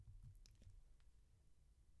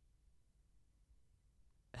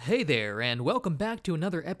Hey there, and welcome back to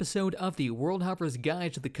another episode of the World Hopper's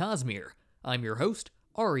Guide to the Cosmere. I'm your host,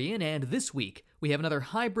 Arian, and this week we have another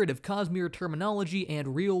hybrid of Cosmere terminology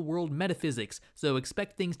and real-world metaphysics, so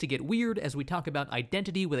expect things to get weird as we talk about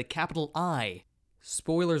identity with a capital I.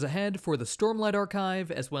 Spoilers ahead for the Stormlight Archive,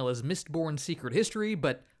 as well as Mistborn Secret History,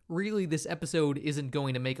 but really this episode isn't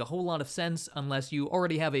going to make a whole lot of sense unless you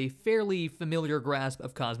already have a fairly familiar grasp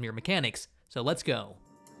of Cosmere mechanics, so let's go.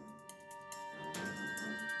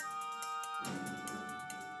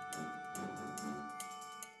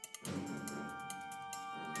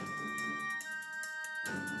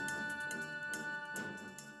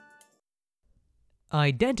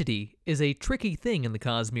 Identity is a tricky thing in the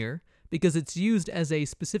Cosmere because it's used as a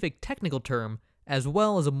specific technical term as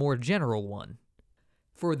well as a more general one.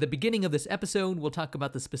 For the beginning of this episode, we'll talk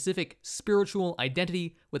about the specific spiritual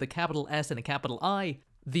identity with a capital S and a capital I,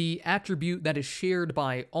 the attribute that is shared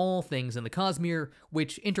by all things in the Cosmere,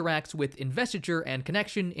 which interacts with investiture and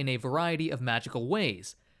connection in a variety of magical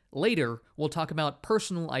ways. Later, we'll talk about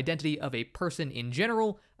personal identity of a person in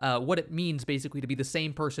general, what it means basically to be the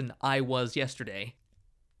same person I was yesterday.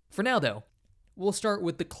 For now, though, we'll start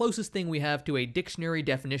with the closest thing we have to a dictionary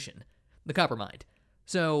definition, the Coppermind.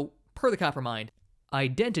 So, per the Coppermind,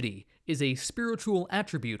 identity is a spiritual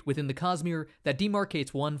attribute within the Cosmere that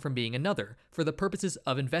demarcates one from being another for the purposes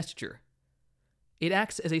of investiture. It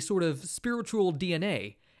acts as a sort of spiritual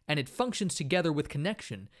DNA, and it functions together with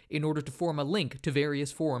connection in order to form a link to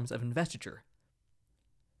various forms of investiture.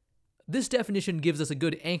 This definition gives us a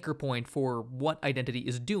good anchor point for what identity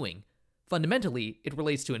is doing. Fundamentally, it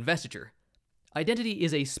relates to investiture. Identity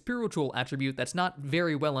is a spiritual attribute that's not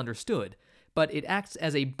very well understood, but it acts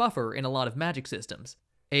as a buffer in a lot of magic systems,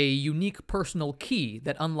 a unique personal key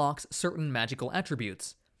that unlocks certain magical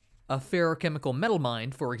attributes. A ferrochemical metal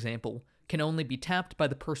mine, for example, can only be tapped by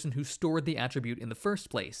the person who stored the attribute in the first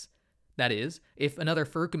place. That is, if another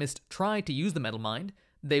ferrochemist tried to use the metal mine,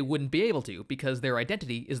 they wouldn't be able to because their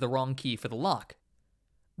identity is the wrong key for the lock.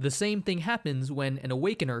 The same thing happens when an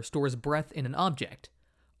awakener stores breath in an object.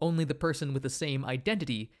 Only the person with the same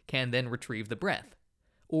identity can then retrieve the breath.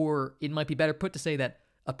 Or it might be better put to say that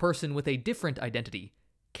a person with a different identity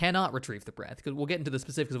cannot retrieve the breath, because we'll get into the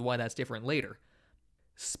specifics of why that's different later.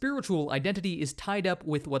 Spiritual identity is tied up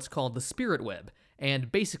with what's called the spirit web,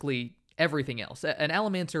 and basically everything else. An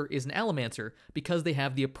allomancer is an allomancer because they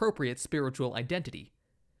have the appropriate spiritual identity,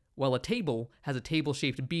 while a table has a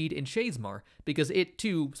table-shaped bead in Shadesmar because it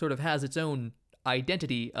too sort of has its own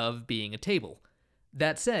identity of being a table.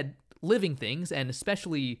 That said, living things, and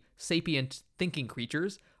especially sapient thinking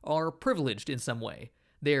creatures, are privileged in some way.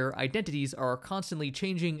 Their identities are constantly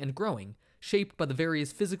changing and growing, shaped by the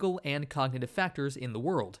various physical and cognitive factors in the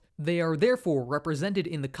world. They are therefore represented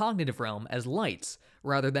in the cognitive realm as lights,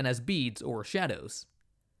 rather than as beads or shadows.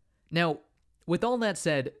 Now, with all that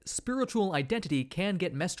said, spiritual identity can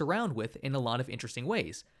get messed around with in a lot of interesting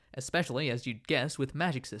ways, especially, as you'd guess, with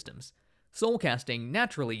magic systems. Soulcasting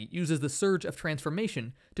naturally uses the surge of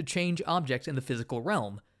transformation to change objects in the physical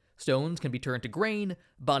realm. Stones can be turned to grain,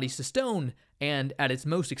 bodies to stone, and, at its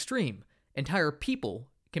most extreme, entire people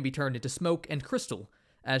can be turned into smoke and crystal,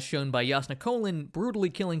 as shown by Jasna Kholin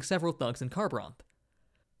brutally killing several thugs in Kharbranth.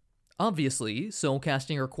 Obviously,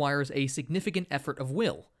 soulcasting requires a significant effort of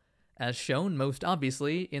will, as shown most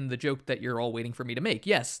obviously in the joke that you're all waiting for me to make.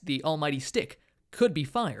 Yes, the almighty stick could be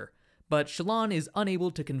fire, but Shallan is unable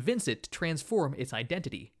to convince it to transform its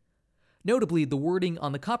identity. Notably, the wording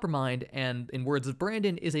on the Coppermind and in words of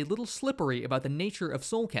Brandon is a little slippery about the nature of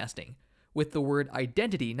soulcasting, with the word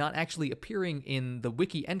identity not actually appearing in the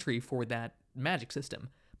wiki entry for that magic system.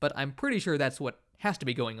 But I'm pretty sure that's what has to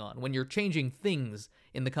be going on. When you're changing things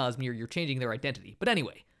in the Cosmere, you're changing their identity. But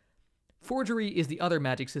anyway, forgery is the other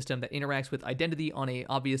magic system that interacts with identity on an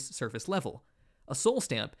obvious surface level. A soul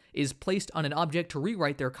stamp is placed on an object to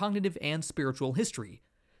rewrite their cognitive and spiritual history.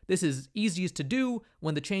 This is easiest to do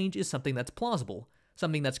when the change is something that's plausible,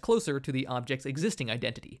 something that's closer to the object's existing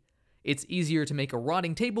identity. It's easier to make a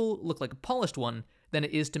rotting table look like a polished one than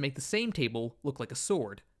it is to make the same table look like a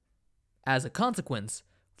sword. As a consequence,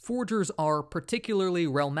 forgers are particularly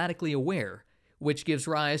realmatically aware, which gives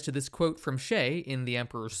rise to this quote from Shay in The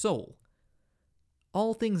Emperor's Soul.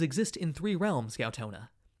 All things exist in three realms, Gautona.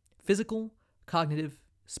 Physical, cognitive,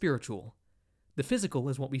 spiritual. The physical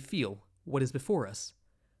is what we feel, what is before us.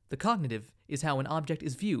 The cognitive is how an object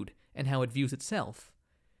is viewed and how it views itself.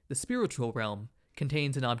 The spiritual realm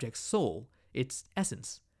contains an object's soul, its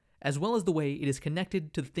essence, as well as the way it is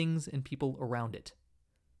connected to the things and people around it.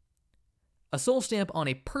 A soul stamp on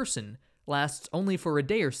a person lasts only for a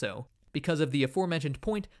day or so because of the aforementioned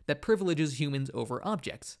point that privileges humans over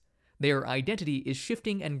objects. Their identity is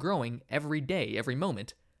shifting and growing every day, every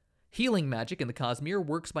moment. Healing magic in the Cosmere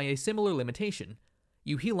works by a similar limitation.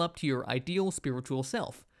 You heal up to your ideal spiritual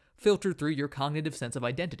self, filtered through your cognitive sense of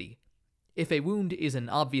identity. If a wound is an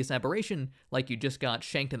obvious aberration, like you just got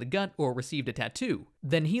shanked in the gut or received a tattoo,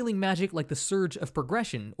 then healing magic like the Surge of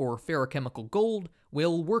Progression or Feruchemical Gold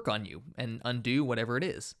will work on you and undo whatever it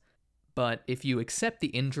is. But if you accept the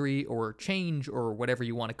injury or change or whatever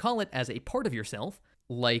you want to call it as a part of yourself,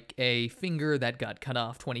 like a finger that got cut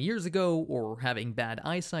off 20 years ago or having bad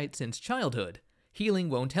eyesight since childhood, healing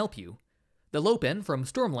won't help you. The Lopen from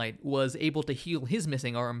Stormlight was able to heal his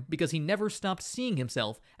missing arm because he never stopped seeing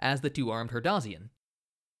himself as the two-armed Herdazian.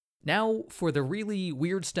 Now, for the really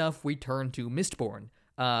weird stuff, we turn to Mistborn,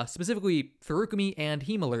 specifically Feruchemy and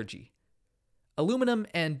Hemalurgy. Aluminum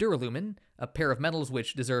and Duralumin, a pair of metals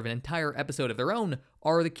which deserve an entire episode of their own,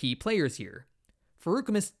 are the key players here.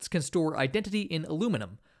 Feruchemists can store identity in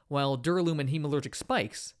aluminum, while Duralumin Hemalurgic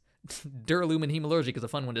spikes, Duralumin Hemalurgic is a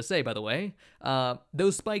fun one to say, by the way,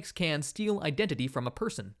 those spikes can steal identity from a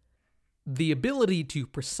person. The ability to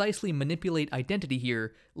precisely manipulate identity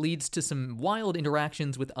here leads to some wild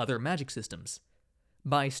interactions with other magic systems.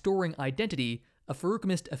 By storing identity, a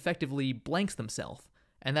Feruchemist effectively blanks themselves,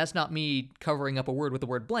 and that's not me covering up a word with the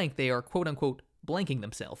word blank, they are quote-unquote blanking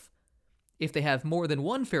themselves. If they have more than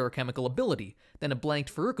one feruchemical ability, then a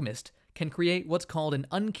blanked Feruchemist can create what's called an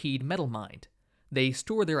unkeyed metal mind. They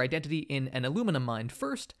store their identity in an aluminum mind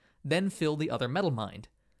first, then fill the other metal mind.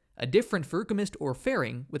 A different Feruchemist or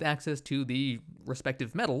Fairing with access to the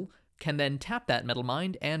respective metal can then tap that metal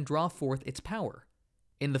mind and draw forth its power.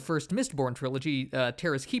 In the first Mistborn trilogy,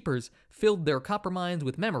 Terra's Keepers filled their copper minds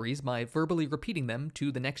with memories by verbally repeating them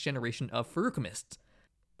to the next generation of Feruchemists,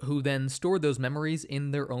 who then stored those memories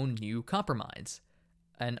in their own new copper minds.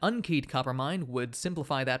 An unkeyed copper mind would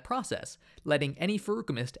simplify that process, letting any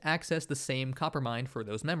Feruchemist access the same copper mind for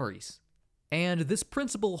those memories. And this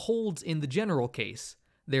principle holds in the general case.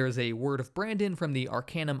 There's a word of Brandon from the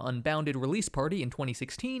Arcanum Unbounded release party in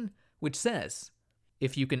 2016, which says,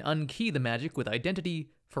 if you can unkey the magic with identity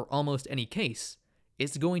for almost any case,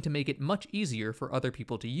 it's going to make it much easier for other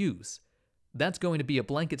people to use. That's going to be a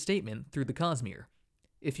blanket statement through the Cosmere.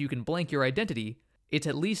 If you can blank your identity, it's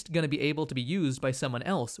at least going to be able to be used by someone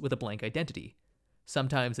else with a blank identity.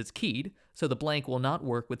 Sometimes it's keyed, so the blank will not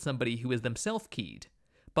work with somebody who is themselves keyed.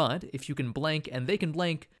 But if you can blank and they can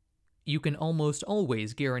blank, you can almost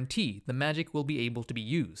always guarantee the magic will be able to be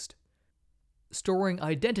used. Storing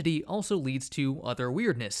identity also leads to other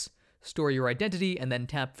weirdness. Store your identity and then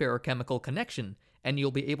tap Feruchemical Connection, and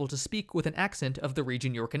you'll be able to speak with an accent of the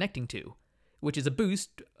region you're connecting to, which is a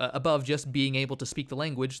boost above just being able to speak the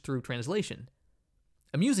language through translation.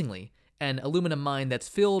 Amusingly, an aluminum mind that's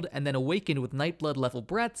filled and then awakened with Nightblood level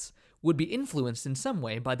breaths would be influenced in some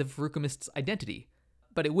way by the Feruchemist's identity,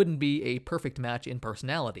 but it wouldn't be a perfect match in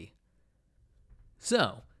personality.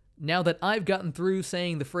 So, now that I've gotten through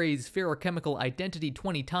saying the phrase feruchemical identity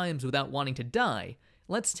 20 times without wanting to die,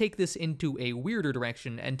 let's take this into a weirder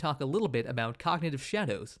direction and talk a little bit about cognitive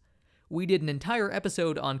shadows. We did an entire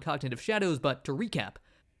episode on cognitive shadows, but to recap,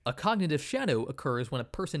 a cognitive shadow occurs when a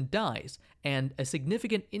person dies, and a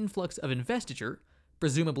significant influx of investiture,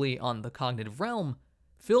 presumably on the cognitive realm,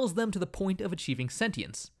 fills them to the point of achieving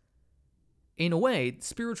sentience. In a way,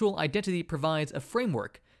 spiritual identity provides a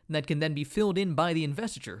framework that can then be filled in by the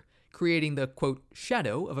investiture, creating the, quote,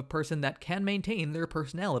 shadow of a person that can maintain their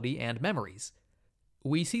personality and memories.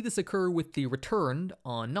 We see this occur with the Returned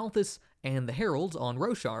on Nalthis and the Heralds on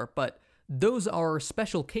Roshar, but those are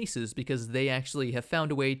special cases because they actually have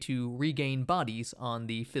found a way to regain bodies on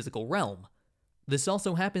the physical realm. This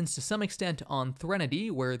also happens to some extent on Threnody,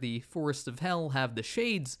 where the Forests of Hell have the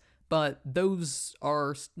Shades, but those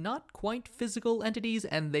are not quite physical entities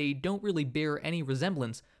and they don't really bear any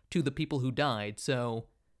resemblance to the people who died, so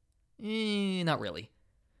not really.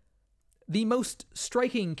 The most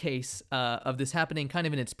striking case of this happening kind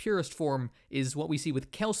of in its purest form is what we see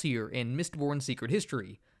with Kelsier in Mistborn Secret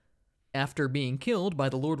History. After being killed by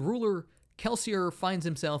the Lord Ruler, Kelsier finds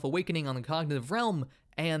himself awakening on the cognitive realm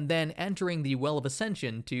and then entering the Well of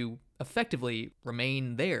Ascension to effectively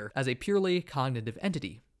remain there as a purely cognitive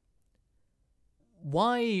entity.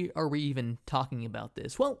 Why are we even talking about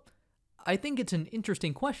this? Well, I think it's an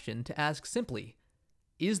interesting question to ask simply.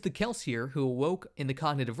 Is the Kelsier who awoke in the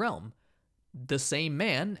cognitive realm the same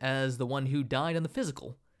man as the one who died in the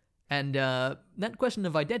physical? And that question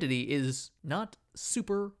of identity is not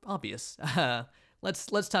super obvious.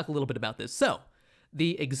 Let's talk a little bit about this. So,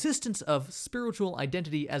 the existence of spiritual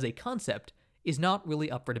identity as a concept is not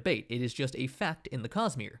really up for debate. It is just a fact in the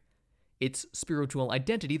Cosmere. It's spiritual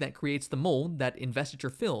identity that creates the mold that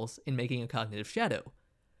investiture fills in making a cognitive shadow.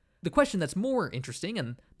 The question that's more interesting,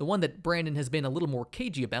 and the one that Brandon has been a little more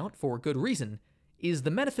cagey about for good reason, is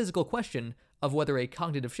the metaphysical question of whether a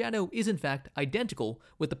cognitive shadow is in fact identical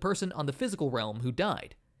with the person on the physical realm who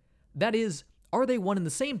died. That is, are they one and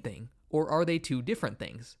the same thing, or are they two different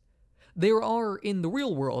things? There are, in the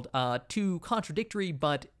real world, two contradictory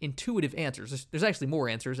but intuitive answers. There's actually more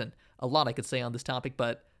answers, and a lot I could say on this topic,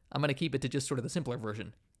 but I'm going to keep it to just sort of the simpler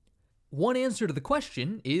version. One answer to the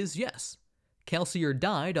question is yes. Kelsier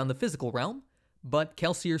died on the physical realm, but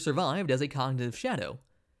Kelsier survived as a cognitive shadow.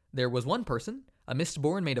 There was one person, a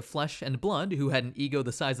Mistborn made of flesh and blood who had an ego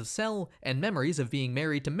the size of Cell and memories of being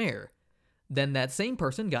married to Mare. Then that same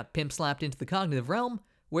person got pimp-slapped into the cognitive realm,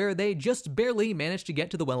 where they just barely managed to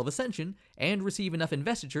get to the Well of Ascension and receive enough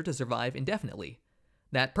investiture to survive indefinitely.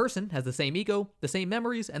 That person has the same ego, the same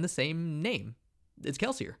memories, and the same name. It's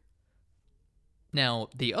Kelsier. Now,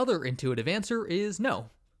 the other intuitive answer is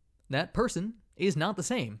no. That person is not the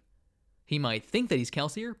same. He might think that he's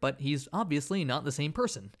Kelsier, but he's obviously not the same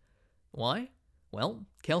person. Why? Well,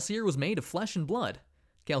 Kelsier was made of flesh and blood.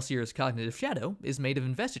 Kelsier's cognitive shadow is made of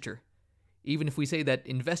investiture. Even if we say that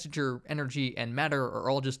investiture, energy, and matter are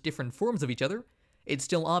all just different forms of each other, it's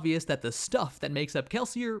still obvious that the stuff that makes up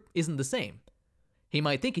Kelsier isn't the same. He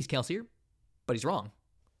might think he's Kelsier, but he's wrong.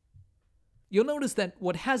 You'll notice that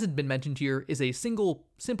what hasn't been mentioned here is a single,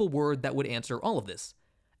 simple word that would answer all of this.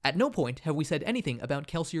 At no point have we said anything about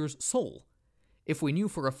Kelsier's soul. If we knew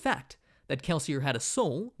for a fact that Kelsier had a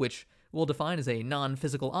soul, which we'll define as a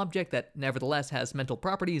non-physical object that nevertheless has mental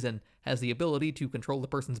properties and has the ability to control the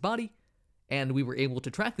person's body, and we were able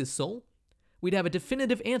to track this soul, we'd have a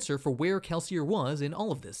definitive answer for where Kelsier was in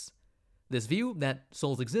all of this. This view that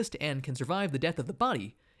souls exist and can survive the death of the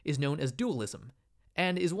body is known as dualism,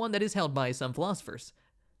 and is one that is held by some philosophers.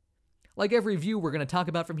 Like every view we're going to talk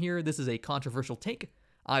about from here, this is a controversial take.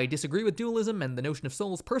 I disagree with dualism and the notion of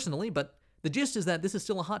souls personally, but the gist is that this is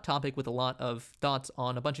still a hot topic with a lot of thoughts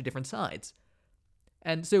on a bunch of different sides.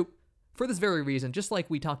 And so, for this very reason, just like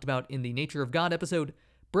we talked about in the Nature of God episode,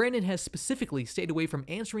 Brandon has specifically stayed away from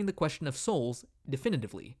answering the question of souls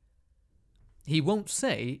definitively. He won't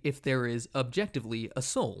say if there is objectively a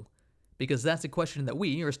soul, because that's a question that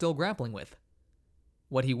we are still grappling with.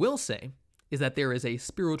 What he will say is that there is a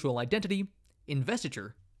spiritual identity,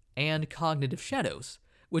 investiture, and cognitive shadows,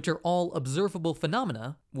 which are all observable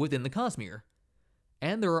phenomena within the Cosmere.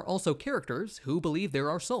 And there are also characters who believe there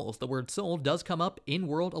are souls. The word soul does come up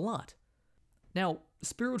in-world a lot. Now,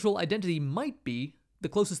 spiritual identity might be the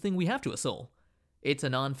closest thing we have to a soul. It's a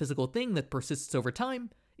non-physical thing that persists over time,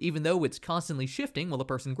 even though it's constantly shifting while a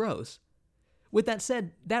person grows. With that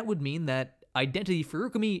said, that would mean that identity for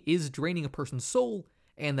Urukami is draining a person's soul,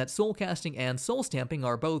 and that soul casting and soul stamping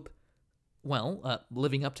are both,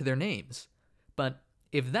 living up to their names. But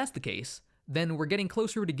if that's the case, then we're getting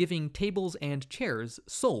closer to giving tables and chairs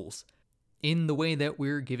souls, in the way that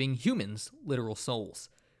we're giving humans literal souls,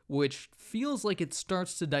 which feels like it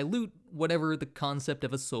starts to dilute whatever the concept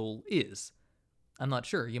of a soul is. I'm not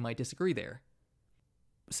sure, you might disagree there.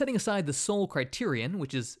 Setting aside the soul criterion,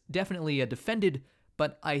 which is definitely a defended,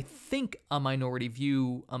 but I think a minority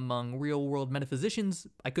view among real-world metaphysicians,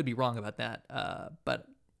 I could be wrong about that, but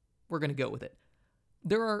we're going to go with it.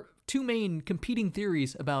 There are two main competing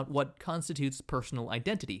theories about what constitutes personal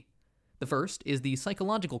identity. The first is the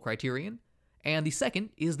psychological criterion, and the second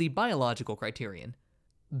is the biological criterion.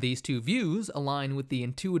 These two views align with the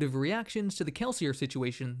intuitive reactions to the Kelsier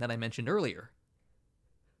situation that I mentioned earlier.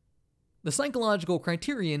 The psychological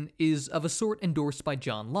criterion is of a sort endorsed by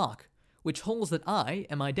John Locke, which holds that I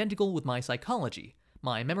am identical with my psychology,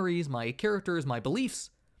 my memories, my characters, my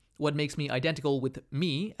beliefs. What makes me identical with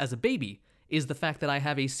me as a baby is the fact that I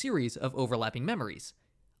have a series of overlapping memories.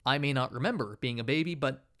 I may not remember being a baby,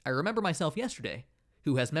 but I remember myself yesterday,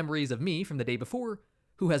 who has memories of me from the day before,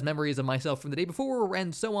 who has memories of myself from the day before,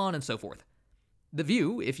 and so on and so forth. The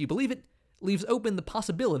view, if you believe it, leaves open the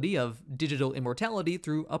possibility of digital immortality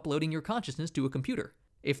through uploading your consciousness to a computer,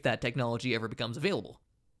 if that technology ever becomes available.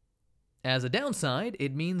 As a downside,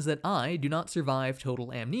 it means that I do not survive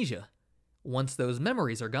total amnesia. Once those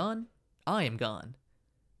memories are gone, I am gone.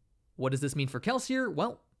 What does this mean for Kelsier?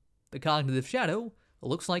 Well, the cognitive shadow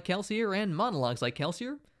looks like Kelsier and monologues like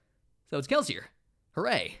Kelsier, so it's Kelsier.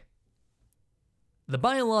 Hooray! The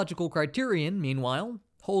biological criterion, meanwhile,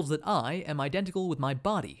 holds that I am identical with my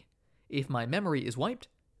body. If my memory is wiped,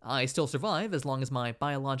 I still survive as long as my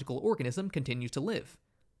biological organism continues to live.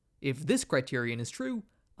 If this criterion is true,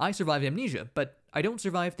 I survive amnesia, but I don't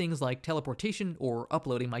survive things like teleportation or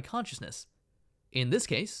uploading my consciousness. In this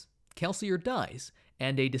case, Kelsier dies,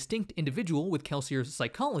 and a distinct individual with Kelsier's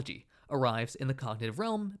psychology arrives in the cognitive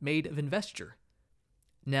realm made of investiture.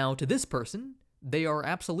 Now, to this person, they are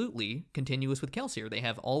absolutely continuous with Kelsier. They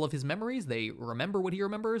have all of his memories, they remember what he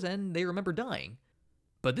remembers, and they remember dying.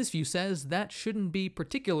 But this view says that shouldn't be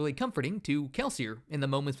particularly comforting to Kelsier in the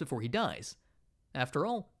moments before he dies. After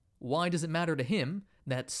all, why does it matter to him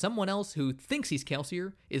that someone else who thinks he's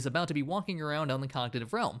Kelsier is about to be walking around on the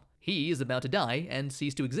cognitive realm? He is about to die and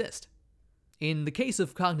cease to exist. In the case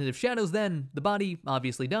of cognitive shadows, then, the body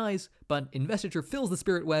obviously dies, but investiture fills the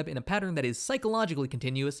spirit web in a pattern that is psychologically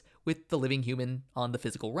continuous with the living human on the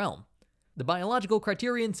physical realm. The biological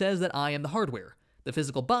criterion says that I am the hardware, the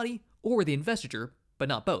physical body, or the investiture, but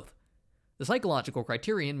not both. The psychological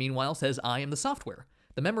criterion, meanwhile, says I am the software,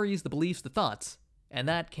 the memories, the beliefs, the thoughts, and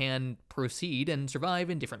that can proceed and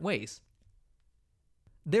survive in different ways.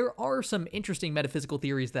 There are some interesting metaphysical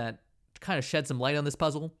theories that kind of shed some light on this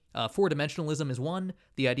puzzle. Four-dimensionalism is one,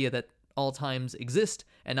 the idea that all times exist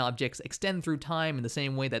and objects extend through time in the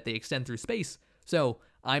same way that they extend through space. So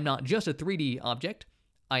I'm not just a 3D object,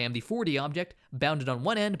 I am the 4D object, bounded on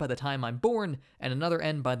one end by the time I'm born and another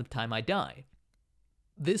end by the time I die.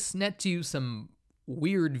 This net to some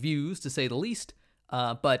weird views, to say the least,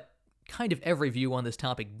 but kind of every view on this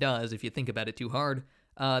topic does if you think about it too hard.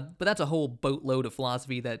 But that's a whole boatload of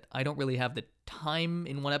philosophy that I don't really have the time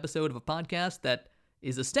in one episode of a podcast that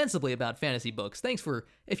is ostensibly about fantasy books. Thanks for,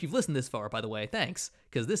 if you've listened this far, by the way, thanks,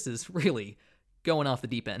 because this is really going off the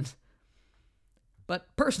deep end.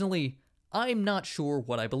 But personally, I'm not sure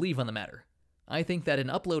what I believe on the matter. I think that an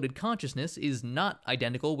uploaded consciousness is not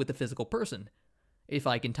identical with the physical person. If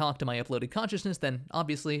I can talk to my uploaded consciousness, then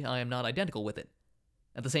obviously I am not identical with it.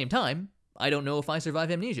 At the same time, I don't know if I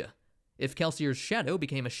survive amnesia. If Kelsier's shadow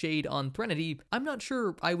became a shade on Threnody, I'm not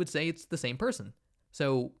sure I would say it's the same person.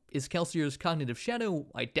 So, is Kelsier's cognitive shadow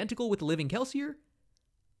identical with the living Kelsier?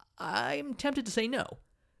 I'm tempted to say no,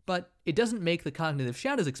 but it doesn't make the cognitive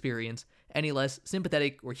shadow's experience any less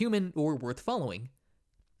sympathetic or human or worth following.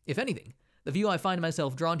 If anything, the view I find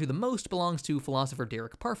myself drawn to the most belongs to philosopher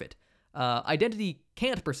Derek Parfit. Identity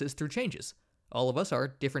can't persist through changes. All of us are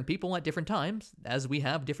different people at different times, as we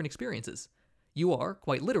have different experiences. You are,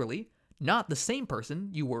 quite literally, not the same person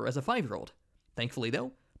you were as a 5-year-old. Thankfully,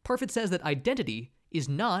 though, Parfit says that identity is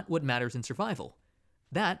not what matters in survival.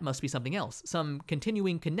 That must be something else, some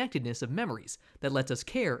continuing connectedness of memories that lets us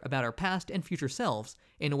care about our past and future selves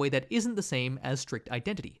in a way that isn't the same as strict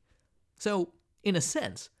identity. So, in a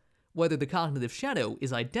sense, whether the cognitive shadow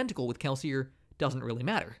is identical with Kelsier doesn't really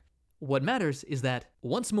matter. What matters is that,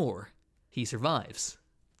 once more, he survives.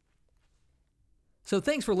 So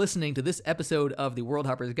thanks for listening to this episode of the World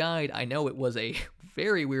Hopper's Guide. I know it was a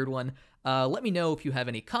very weird one. Let me know if you have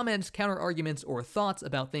any comments, counter-arguments, or thoughts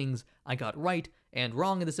about things I got right and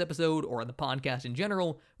wrong in this episode or in the podcast in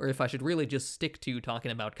general, or if I should really just stick to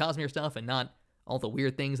talking about Cosmere stuff and not all the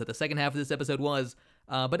weird things that the second half of this episode was.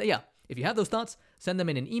 But yeah, if you have those thoughts, send them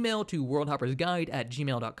in an email to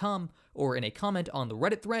worldhoppersguide@gmail.com or in a comment on the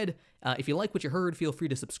Reddit thread. If you like what you heard, feel free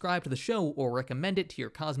to subscribe to the show or recommend it to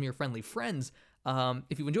your Cosmere-friendly friends.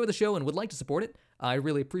 If you enjoy the show and would like to support it, I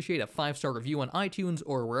really appreciate a 5-star review on iTunes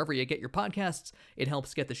or wherever you get your podcasts. It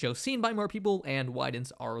helps get the show seen by more people and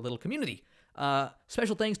widens our little community.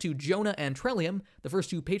 Special thanks to Jonah and Trellium, the first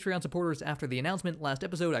 2 Patreon supporters after the announcement last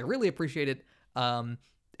episode. I really appreciate it. And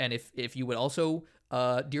if you would also,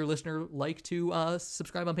 dear listener, like to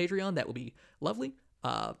subscribe on Patreon, that would be lovely.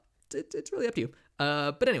 It's really up to you.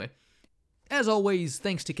 But anyway, as always,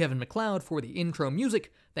 thanks to Kevin MacLeod for the intro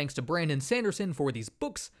music, thanks to Brandon Sanderson for these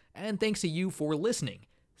books, and thanks to you for listening.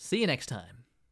 See you next time.